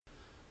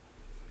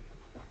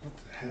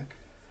heck?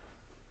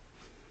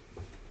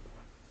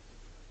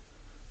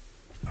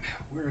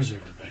 Where is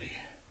everybody?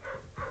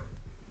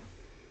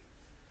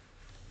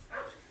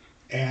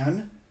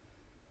 Anne?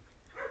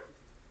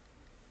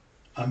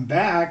 I'm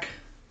back.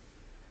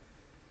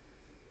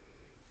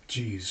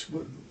 Jeez,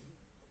 what the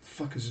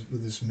fuck is it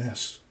with this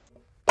mess?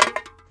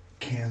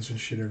 Cans and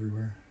shit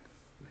everywhere.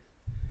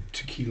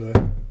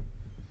 Tequila.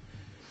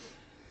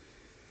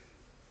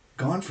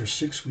 Gone for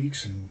 6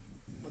 weeks and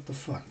what the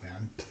fuck,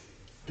 man?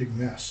 Big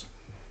mess.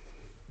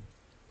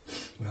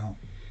 Well,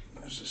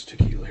 there's this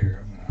tequila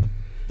here.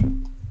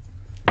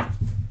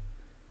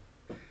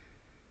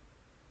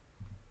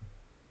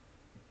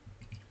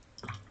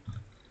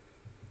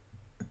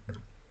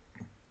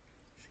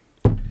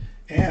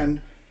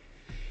 And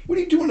what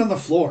are you doing on the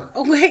floor?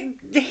 Oh, hey,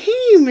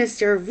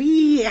 Mr.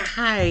 V.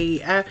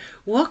 Hi.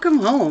 Welcome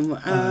home.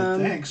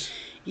 Thanks.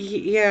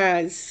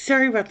 Yeah,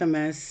 sorry about the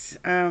mess.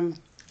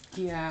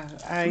 Yeah.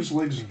 Whose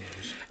legs are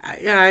those?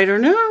 I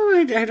don't know.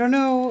 I don't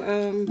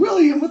know.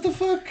 William, what the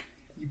fuck?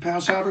 You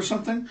pass out or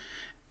something?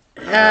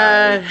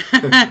 No,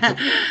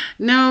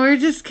 we're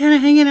just kind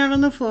of hanging out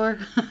on the floor.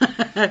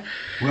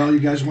 Well, you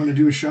guys want to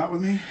do a shot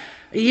with me?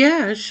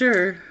 Yeah,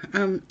 sure.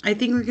 I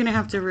think we're going to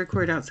have to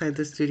record outside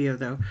the studio,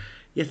 though.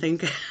 You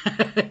think?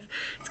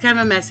 It's kind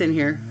of a mess in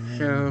here,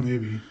 so...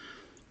 Maybe.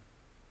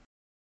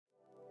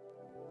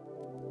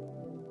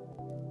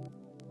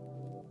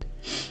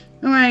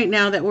 All right,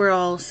 now that we're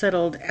all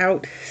settled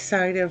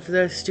outside of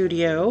the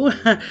studio,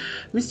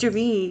 Mr.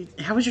 V,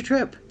 how was your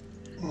trip?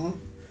 Well,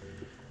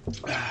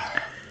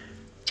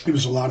 it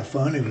was a lot of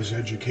fun. It was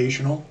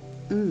educational.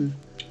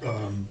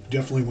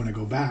 Definitely want to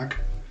go back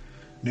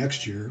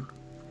next year.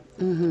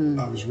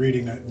 I was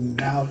reading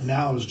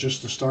now is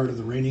just the start of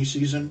the rainy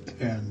season,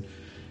 and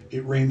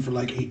it rained for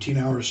like 18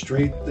 hours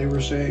straight, they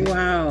were saying.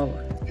 Wow.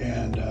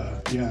 And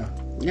yeah,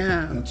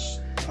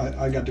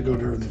 I got to go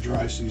during the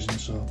dry season.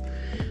 So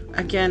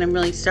again, I'm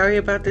really sorry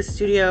about the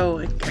studio.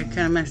 I kind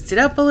of messed it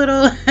up a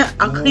little.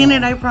 I'll clean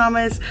it, I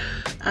promise.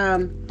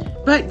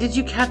 But did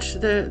you catch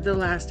the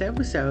last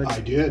episode? I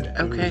did.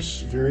 Okay. It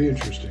was very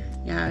interesting.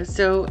 Yeah,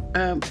 so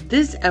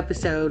this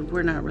episode,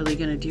 we're not really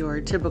going to do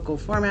our typical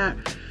format.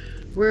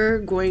 We're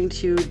going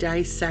to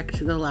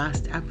dissect the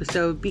last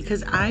episode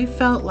because I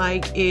felt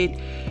like it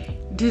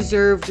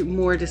deserved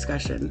more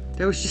discussion.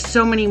 There was just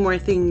so many more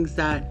things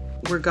that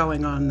were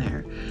going on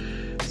there.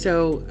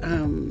 So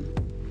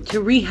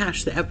to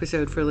rehash the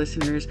episode for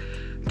listeners,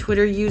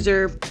 Twitter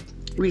user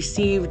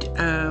received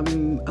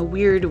a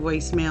weird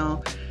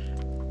voicemail.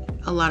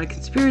 A lot of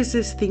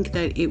conspiracists think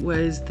that it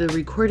was the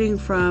recording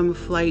from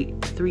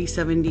Flight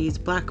 370's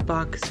black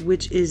box,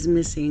 which is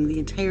missing. The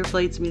entire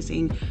flight's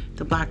missing.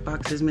 The black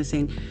box is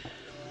missing.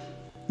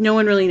 No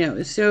one really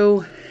knows.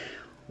 So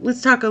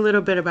let's talk a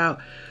little bit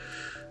about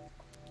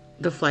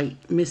the flight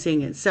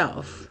missing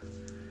itself.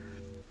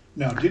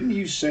 Now, didn't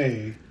you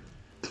say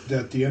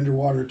that the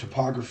underwater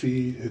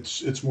topography,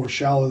 it's more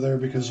shallow there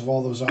because of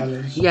all those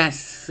islands?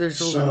 Yes,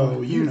 there's a little.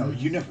 So, you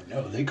never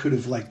know. They could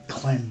have like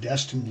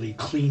clandestinely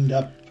cleaned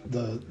up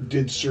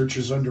did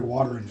searches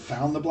underwater and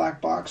found the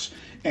black box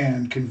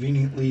and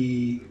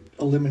conveniently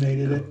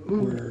eliminated it,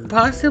 where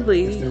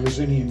possibly if there was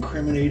any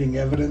incriminating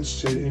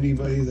evidence to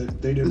anybody that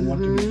they didn't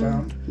want to be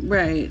found.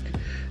 Right.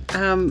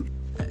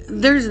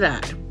 There's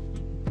that.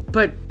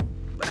 But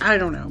I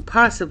don't know,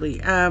 possibly.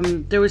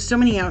 There was so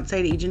many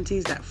outside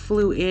agencies that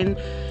flew in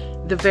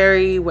the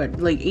very,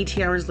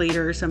 18 hours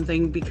later or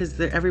something, because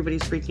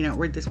everybody's freaking out.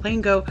 Where'd this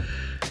plane go?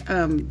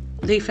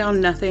 They found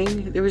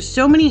nothing. There was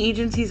so many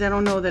agencies, I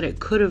don't know that it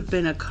could have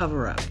been a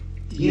cover-up.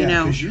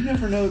 Yeah, because you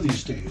never know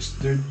these days.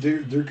 There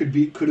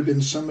could have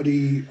been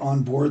somebody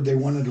on board they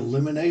wanted to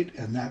eliminate,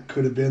 and that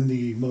could have been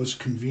the most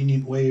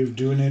convenient way of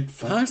doing it.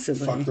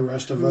 Possibly. Fuck the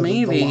rest of the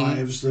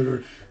lives that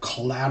are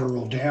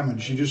collateral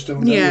damage. You just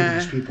don't know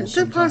these people it's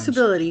sometimes. a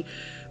possibility.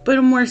 But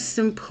a more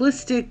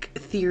simplistic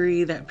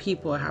theory that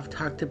people have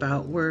talked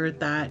about were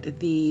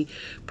that the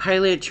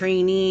pilot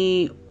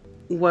trainee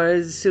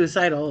was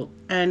suicidal.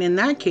 And in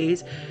that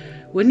case,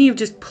 wouldn't he have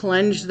just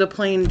plunged the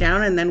plane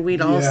down and then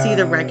we'd all see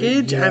the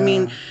wreckage? Yeah. I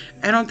mean,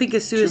 I don't think a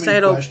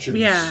suicidal but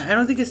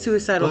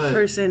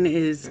person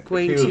is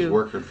going to... If he was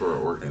working for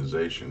an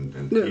organization,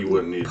 then he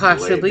wouldn't need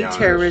possibly to lay down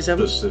terrorism.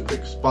 at a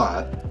specific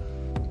spot,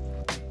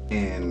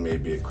 and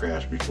maybe it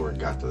crashed before it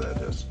got to that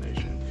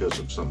destination because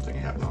of something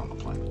happened on the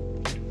plane.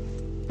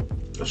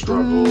 A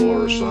struggle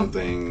or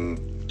something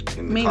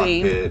in the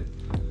cockpit.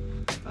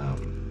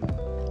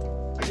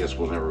 I guess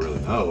we'll never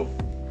really know.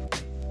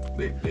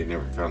 They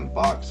never found the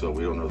box, so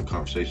we don't know the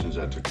conversations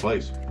that took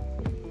place.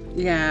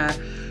 Yeah.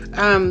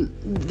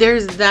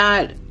 There's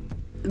that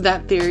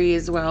theory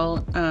as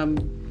well.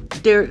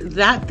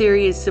 That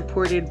theory is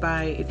supported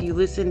by, if you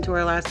listen to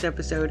our last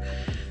episode,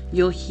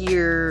 you'll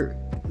hear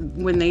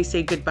when they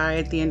say goodbye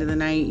at the end of the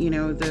night,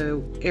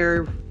 the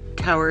air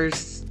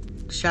towers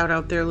shout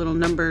out their little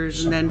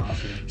numbers, and then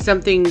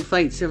something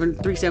Flight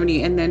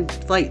 370, and then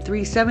Flight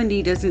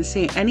 370 doesn't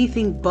say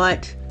anything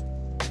but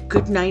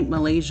good night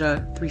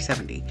Malaysia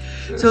 370.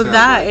 So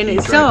that in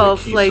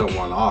itself, keep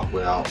someone off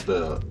without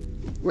the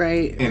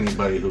Right.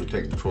 anybody who would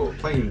take control of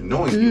the plane,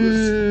 knowing he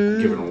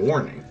was given a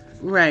warning.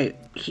 Right.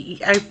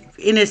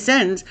 In a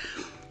sense,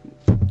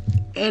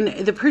 and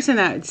the person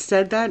that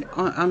said that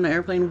on the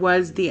airplane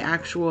was the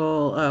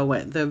actual,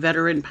 the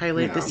veteran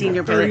pilot, the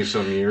senior pilot.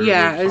 30-some years.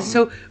 Yeah.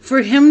 So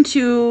for him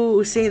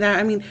to say that,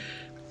 I mean,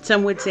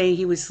 some would say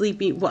he was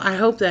sleepy. Well, I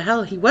hope the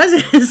hell he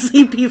wasn't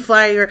sleepy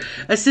flying or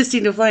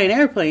assisting to fly an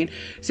airplane.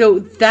 So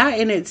that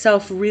in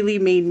itself really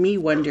made me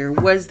wonder,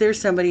 was there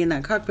somebody in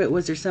that cockpit?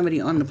 Was there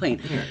somebody on the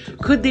plane? Yeah.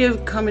 Could they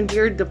have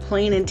commandeered the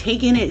plane and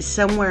taken it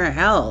somewhere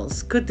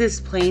else? Could this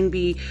plane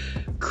be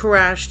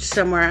crashed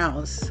somewhere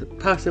else,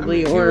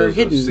 possibly, or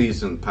hidden? He was a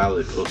seasoned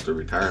pilot close to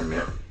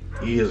retirement.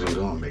 He isn't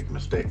going to make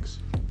mistakes.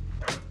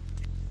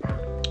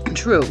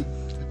 True.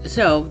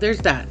 So there's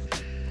that.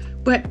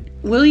 But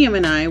William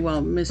and I,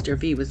 while Mr.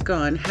 V was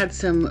gone, had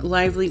some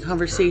lively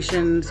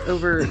conversations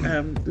over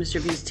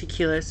Mr. V's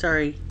tequila.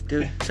 Sorry,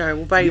 dude. Sorry,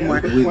 we'll buy you more.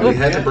 We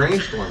had to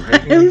brainstorm. How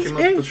can we come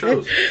up with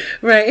shows?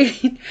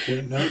 Right.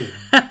 Point noted.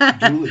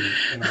 Julie.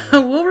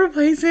 We'll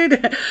replace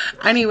it.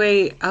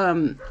 Anyway,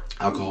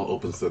 alcohol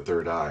opens the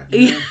third eye.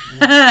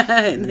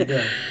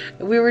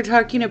 We were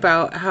talking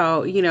about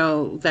how,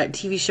 that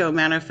TV show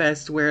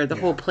Manifest where the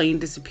whole plane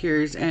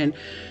disappears, and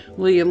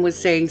William was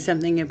saying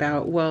something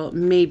about, well,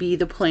 maybe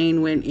the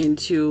plane went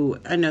into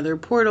another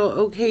portal.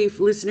 Okay,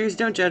 listeners,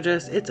 don't judge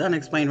us. It's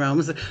Unexplained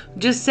Realms.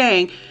 Just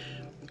saying,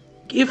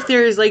 if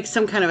there's like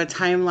some kind of a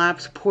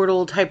time-lapse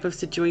portal type of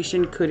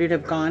situation, could it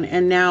have gone?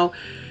 And now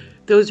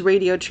those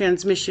radio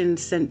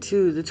transmissions sent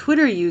to the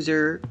Twitter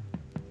user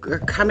are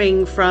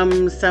coming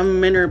from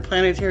some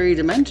interplanetary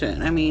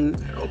dimension. I mean,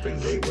 an open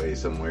gateway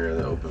somewhere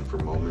that open for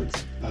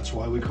moments. That's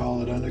why we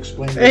call it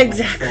Unexplained.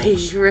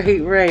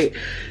 Exactly. Right.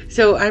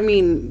 So I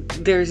mean,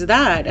 there's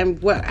that. And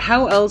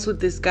how else would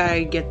this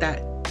guy get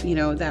that?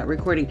 That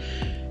recording?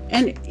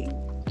 And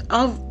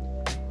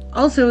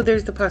also,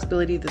 there's the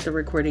possibility that the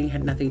recording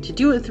had nothing to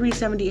do with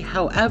 370.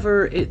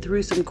 However, it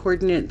threw some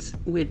coordinates,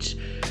 which,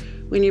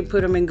 when you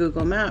put them in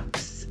Google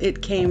Maps,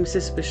 it came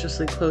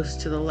suspiciously close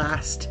to the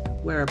last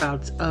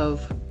whereabouts of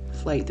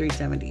Flight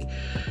 370.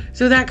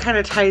 So that kind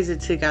of ties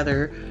it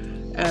together.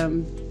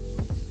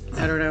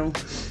 I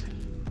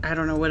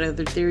don't know what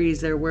other theories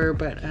there were,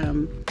 but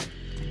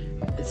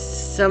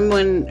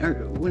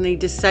when they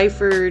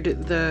deciphered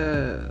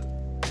the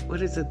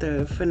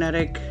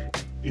phonetic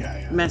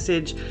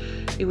message,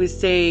 it was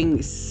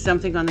saying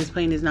something on this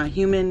plane is not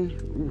human,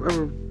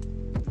 or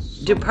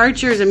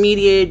departure is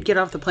immediate, get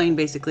off the plane,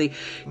 basically,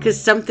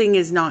 because something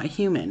is not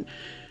human.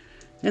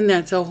 And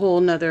that's a whole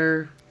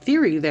nother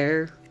theory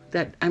there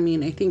that, I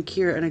mean, I think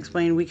here at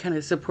Unexplained, we kind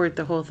of support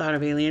the whole thought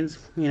of aliens,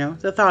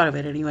 the thought of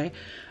it anyway.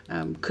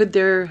 Could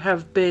there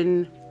have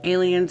been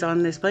aliens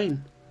on this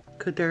plane?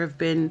 Could there have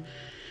been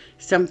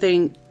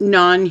something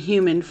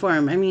non-human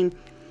form? I mean,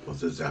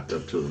 was it zapped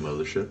up to the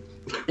mothership?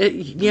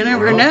 You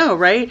never know,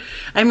 right?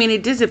 I mean,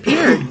 it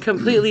disappeared,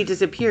 completely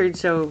disappeared.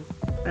 So,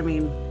 I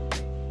mean,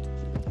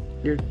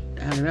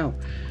 I don't know.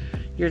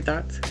 Your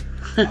thoughts?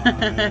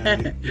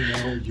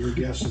 Your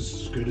guess is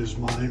as good as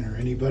mine or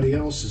anybody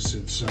else's.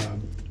 It's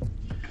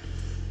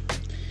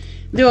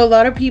though a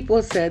lot of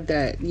people said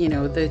that,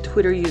 the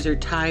Twitter user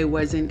Ty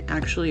wasn't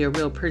actually a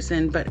real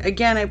person. But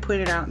again, I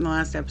pointed out in the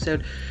last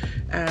episode,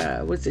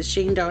 was it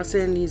Shane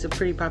Dawson? He's a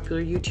pretty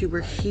popular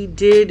YouTuber. He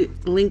did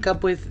link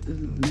up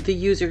with the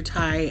user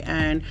Ty,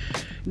 and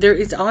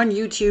it's on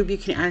YouTube. You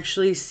can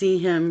actually see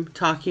him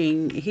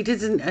talking. He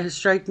doesn't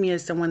strike me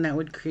as someone that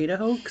would create a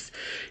hoax.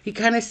 He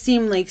kind of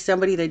seemed like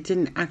somebody that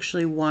didn't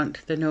actually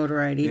want the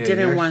notoriety. Yeah,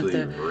 didn't he want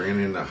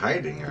ran into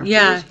hiding after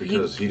this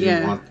because he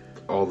didn't want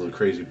all the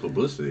crazy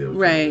publicity that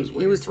was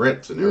it was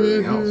threats and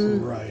everything else.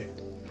 Right.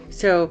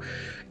 So,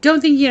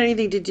 don't think he had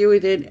anything to do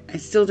with it. I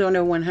still don't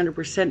know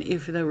 100%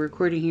 if the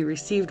recording he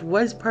received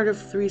was part of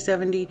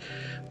 370,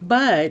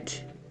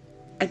 but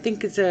I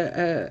think it's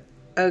a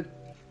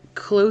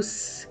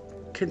close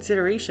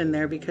consideration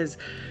there because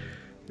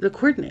the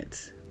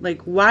coordinates.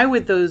 Like, why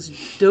would those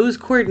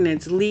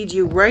coordinates lead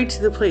you right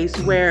to the place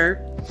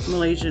where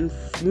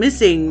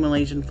missing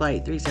Malaysian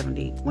Flight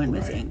 370 went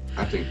missing?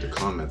 I think the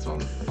comments on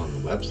the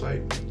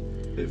website,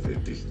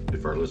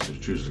 if our listeners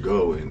choose to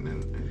go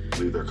and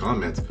leave their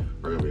comments,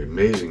 are going to be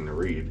amazing to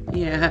read.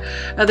 Yeah,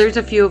 there's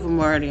a few of them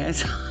already. I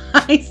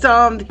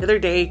saw them the other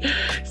day.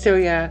 So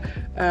yeah,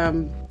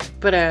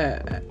 but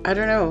I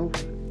don't know.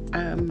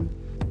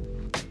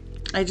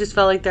 I just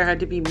felt like there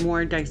had to be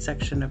more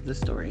dissection of the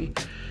story.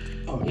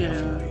 Oh,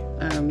 definitely.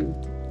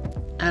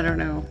 I don't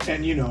know.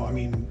 And I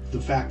mean,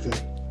 the fact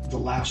that the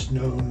last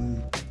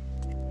known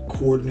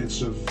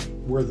coordinates of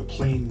where the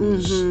plane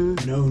was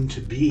known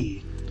to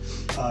be,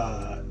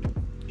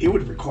 it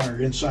would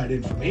require inside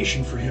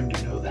information for him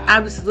to know that.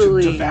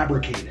 Absolutely. To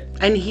fabricate it.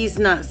 And he's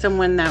not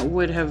someone that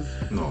would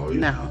have. No.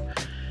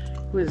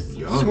 Was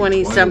young,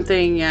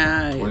 20-something,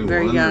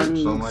 very young,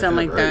 something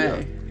like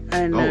that.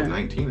 And,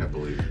 19, I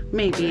believe.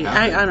 Maybe.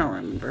 I don't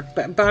remember.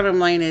 But bottom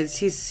line is,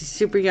 he's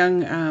super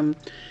young.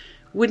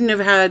 Wouldn't have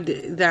had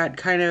that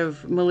kind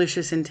of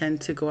malicious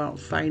intent to go out and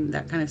find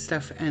that kind of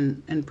stuff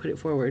and put it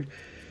forward.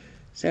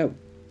 So,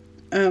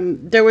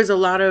 there was a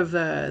lot of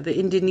the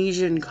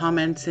Indonesian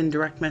comments and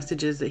direct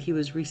messages that he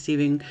was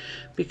receiving,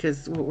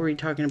 because what were we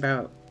talking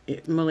about?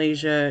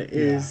 Malaysia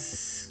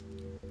is...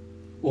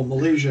 Well,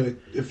 Malaysia,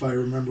 if I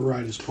remember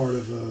right, is part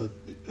of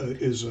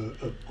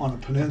on a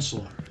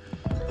peninsula.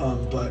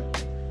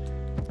 But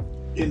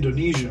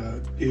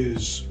Indonesia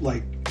is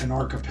like an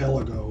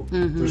archipelago.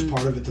 Mm-hmm. There's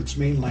part of it that's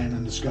mainland,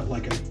 and it's got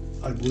like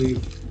I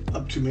believe,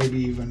 up to maybe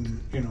even,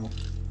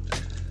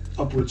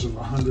 upwards of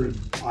 100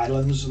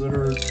 islands that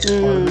are part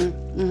of it.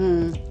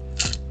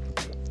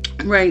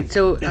 Mm-hmm. Right,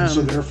 so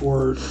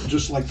therefore,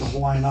 just like the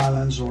Hawaiian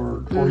Islands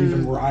or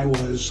even where I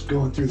was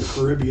going through the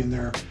Caribbean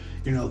there,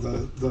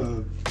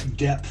 the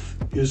depth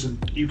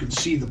isn't, you can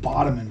see the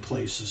bottom in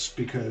places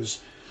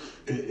because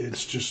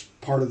it's just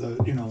part of the,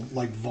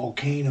 like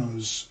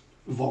volcanoes,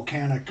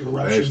 volcanic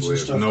eruptions and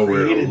stuff.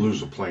 Nowhere to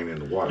lose a plane in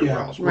the water.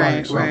 Yeah,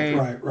 right.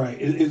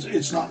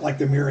 It's not like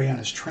the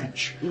Marianas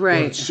Trench, right?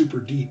 Where it's super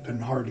deep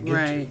and hard to get to.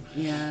 Right.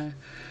 Yeah.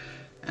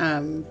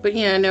 But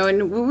yeah, no.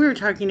 And what we were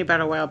talking about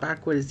a while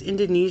back was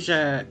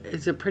Indonesia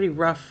is a pretty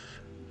rough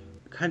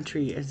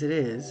country as it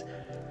is.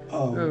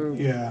 Oh,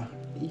 yeah.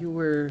 You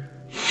were.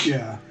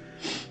 Yeah.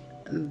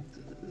 A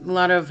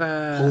lot of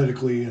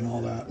politically and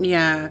all that.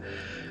 Yeah.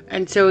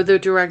 And so the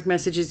direct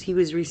messages he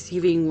was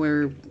receiving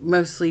were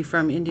mostly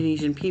from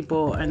Indonesian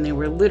people, and they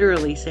were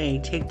literally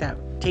saying, take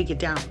it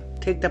down,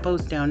 take the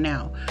post down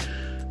now.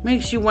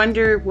 Makes you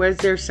wonder, was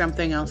there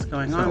something else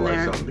going on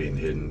there? Something being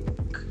hidden.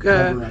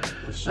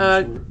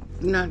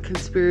 Not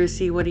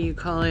conspiracy, what do you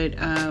call it?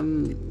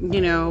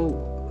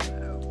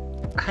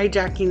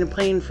 Hijacking the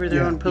plane for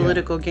their own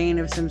political gain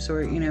of some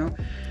sort,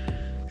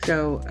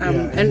 So,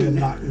 and then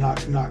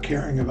not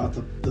caring about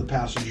the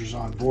passengers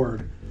on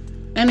board.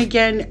 And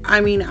again, I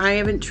mean, I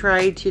haven't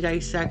tried to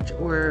dissect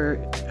or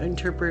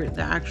interpret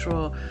the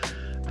actual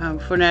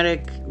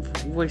phonetic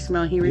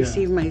voicemail he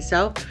received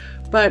myself.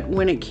 But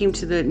when it came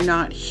to the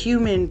not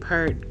human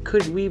part,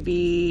 could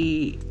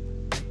he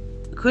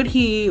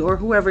or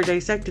whoever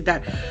dissected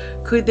that,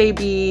 could they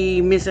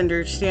be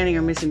misunderstanding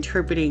or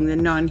misinterpreting the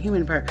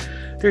non-human part?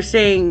 They're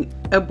saying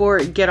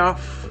abort, get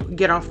off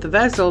the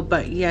vessel,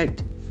 but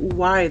yet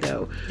why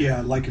though?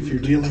 Yeah, like if you're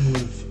dealing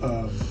with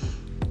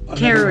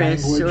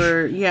terrorists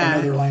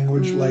another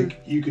language, like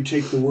you could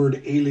take the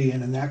word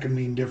alien and that can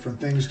mean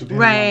different things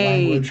depending on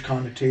language,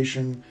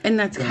 connotation, and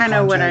that's kind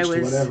of what I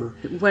was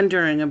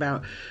wondering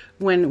about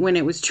when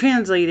it was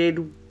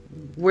translated.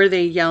 Were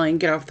they yelling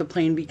get off the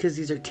plane because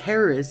these are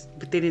terrorists,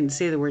 but they didn't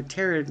say the word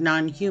terror,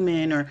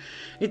 non-human, or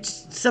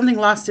it's something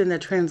lost in the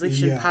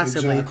translation?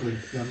 Possibly. Exactly,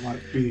 that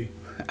might be.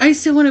 I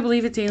still want to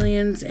believe it's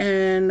aliens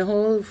and the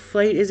whole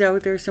flight is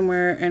out there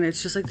somewhere, and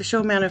it's just like the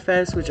show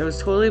Manifest, which I was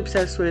totally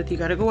obsessed with. You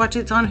gotta go watch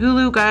it. It's on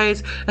Hulu,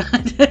 guys.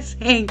 Just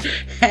saying.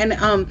 And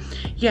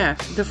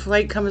the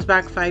flight comes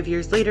back 5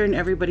 years later and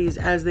everybody's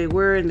as they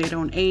were and they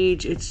don't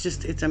age.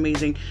 It's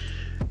amazing.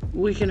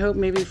 We can hope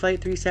maybe Flight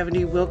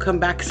 370 will come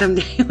back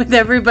someday with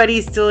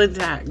everybody still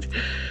intact.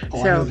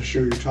 I know the show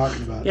you're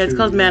talking about. Yeah, it's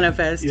called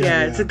Manifest.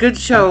 Yeah, it's a good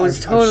show. I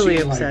was totally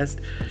obsessed.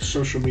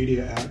 Social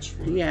media ads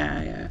for it.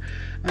 Yeah.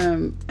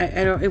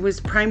 I don't. It was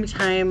prime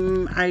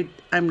time.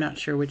 I'm not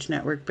sure which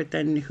network, but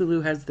then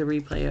Hulu has the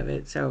replay of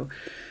it. So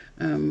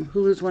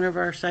Hulu's one of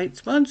our site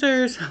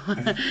sponsors.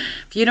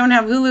 If you don't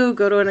have Hulu,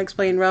 go to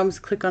Unexplained Realms,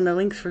 click on the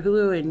links for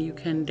Hulu, and you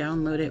can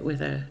download it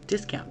with a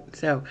discount.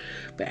 So,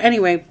 but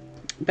anyway,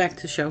 back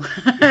to the show.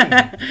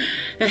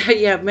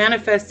 Yeah,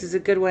 Manifest is a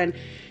good one,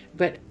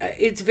 but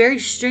it's very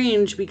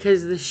strange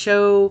because the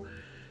show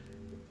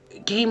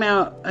came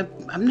out.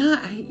 I'm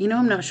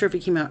not sure if it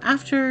came out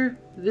after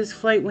this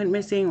flight went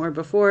missing or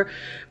before,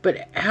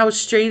 but how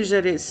strange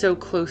that it's so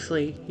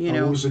closely,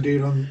 What was the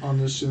date on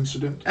this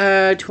incident?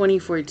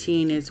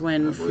 2014 is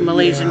when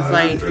Malaysian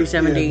Flight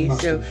 370.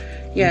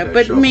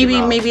 But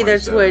maybe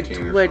that's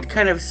what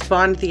kind of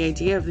spawned the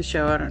idea of the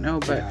show. I don't know,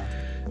 but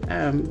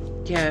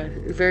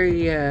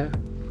very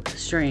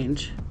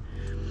strange.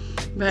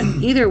 But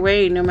either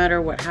way, no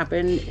matter what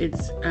happened,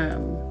 it's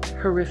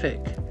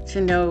horrific to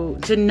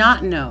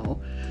not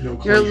know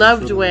your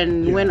loved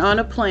one went on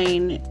a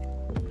plane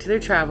to their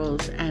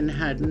travels and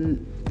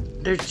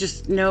there's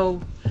just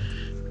no,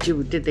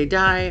 did they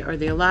die? Are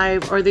they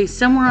alive? Are they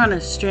somewhere on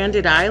a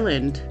stranded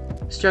island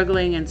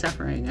struggling and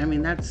suffering? I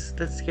mean, that's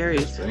scary.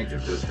 I think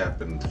if this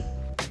happened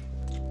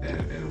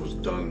and it was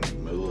done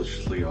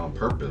maliciously on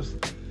purpose,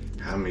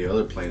 how many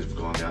other planes have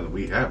gone down that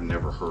we have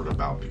never heard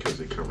about because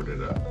they covered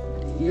it up?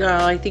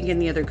 Yeah, I think in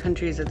the other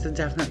countries it's a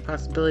definite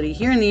possibility.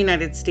 Here in the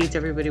United States,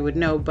 everybody would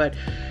know, but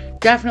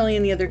definitely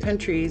in the other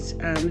countries.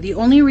 The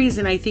only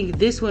reason I think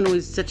this one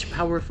was such a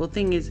powerful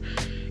thing is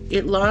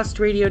it lost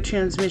radio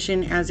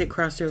transmission as it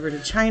crossed over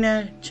to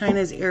China.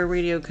 China's air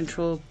radio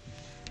control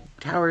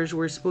towers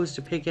were supposed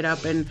to pick it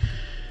up and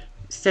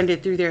send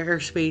it through their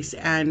airspace,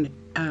 and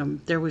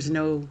there was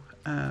no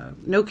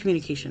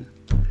communication.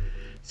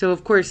 So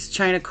of course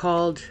China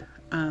called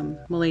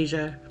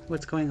Malaysia,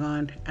 what's going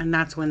on, and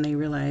that's when they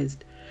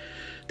realized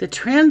the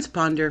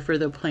transponder for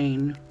the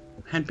plane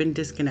had been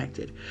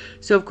disconnected.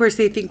 So of course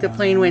they think the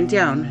plane went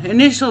down.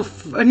 Initial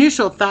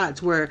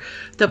thoughts were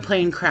the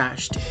plane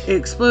crashed. It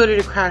exploded,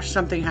 it crashed,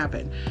 something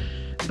happened.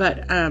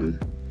 But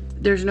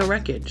there's no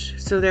wreckage.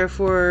 So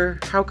therefore,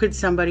 how could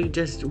somebody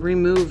just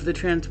remove the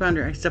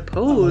transponder? I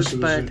suppose,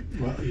 but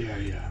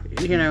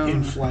you know,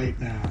 in flight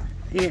now.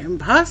 Yeah,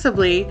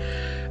 possibly.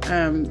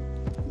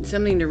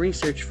 Something to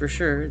research for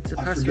sure. It's a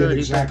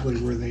possibility. I forget exactly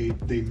where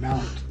they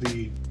mount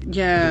the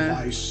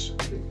device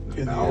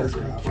in the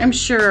aircraft. I'm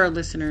sure our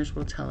listeners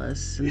will tell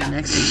us in the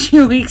next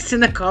few weeks in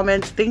the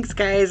comments. Thanks,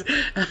 guys.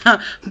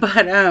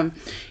 But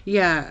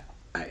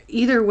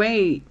either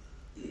way,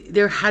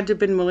 there had to have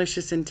been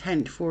malicious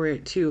intent for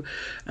it too.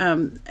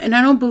 And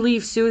I don't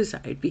believe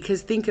suicide,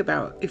 because think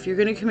about, if you're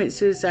going to commit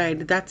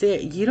suicide, that's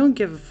it. You don't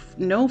give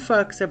no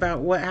fucks about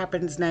what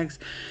happens next.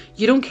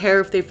 You don't care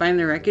if they find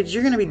the wreckage.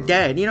 You're going to be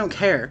dead. You don't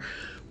care.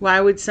 Why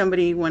would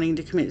somebody wanting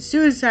to commit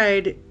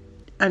suicide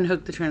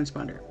unhook the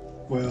transponder?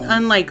 Well,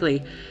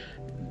 unlikely.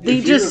 They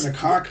if just you're in the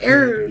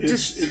cockpit,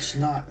 it's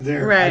not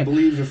there. Right. I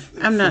believe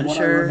I'm not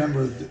sure. I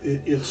remember,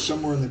 it's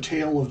somewhere in the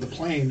tail of the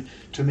plane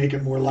to make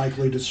it more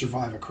likely to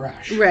survive a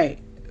crash. Right.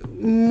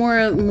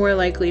 More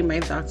likely, my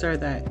thoughts are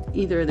that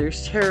either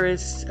there's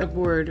terrorists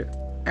aboard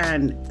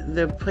and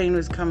the plane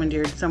was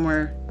commandeered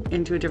somewhere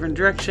into a different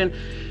direction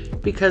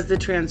because the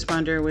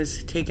transponder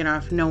was taken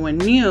off, no one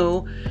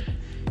knew,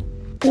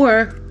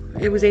 or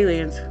it was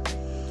aliens.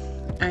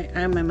 I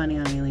have my money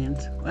on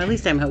aliens. Well, at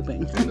least I'm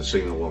hoping. And the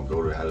signal won't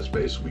go to outer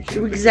space. We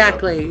can't.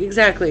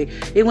 Exactly.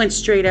 It went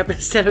straight up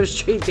instead of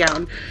straight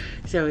down.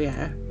 So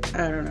yeah,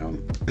 I don't know.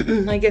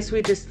 I guess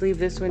we just leave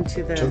this one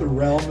to the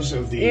realms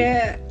of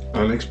the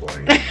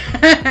unexplained.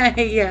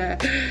 Yeah,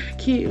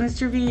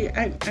 Mr. V,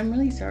 I'm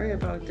really sorry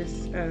about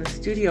this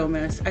studio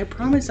mess. I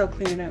promise I'll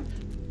clean it up.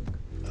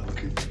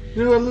 Okay.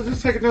 You know what? Let's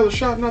just take another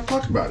shot and not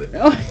talk about it.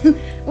 Oh,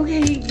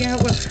 okay. Yeah.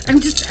 Well, I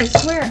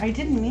swear, I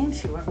didn't mean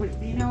to. I would,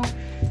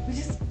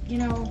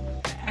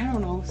 I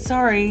don't know.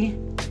 Sorry.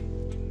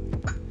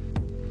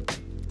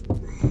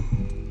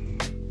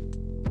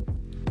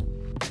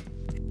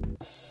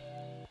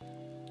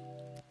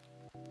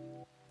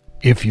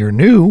 If you're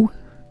new,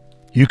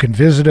 you can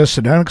visit us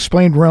at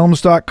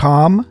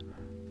unexplainedrealms.com,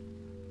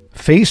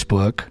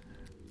 Facebook,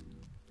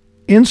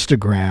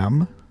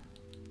 Instagram,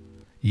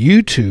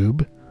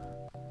 YouTube,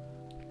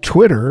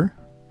 Twitter,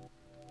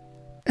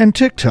 and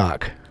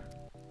TikTok.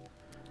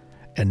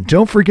 And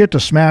don't forget to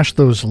smash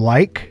those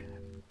like,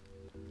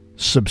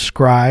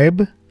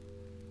 subscribe,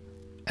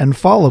 and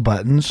follow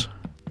buttons.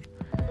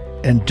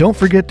 And don't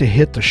forget to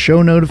hit the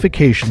show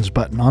notifications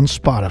button on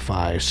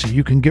Spotify so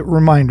you can get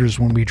reminders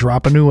when we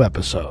drop a new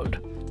episode.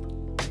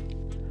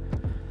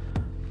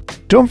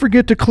 Don't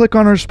forget to click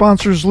on our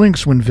sponsors'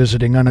 links when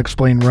visiting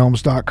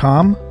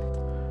unexplainedrealms.com,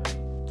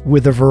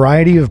 with a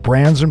variety of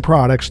brands and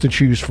products to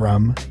choose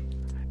from,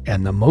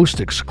 and the most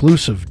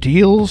exclusive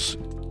deals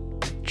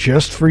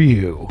just for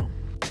you.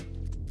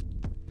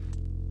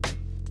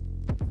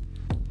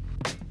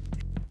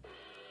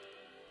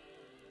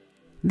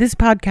 This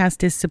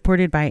podcast is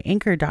supported by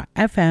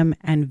Anchor.fm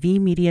and V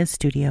Media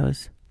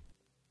Studios.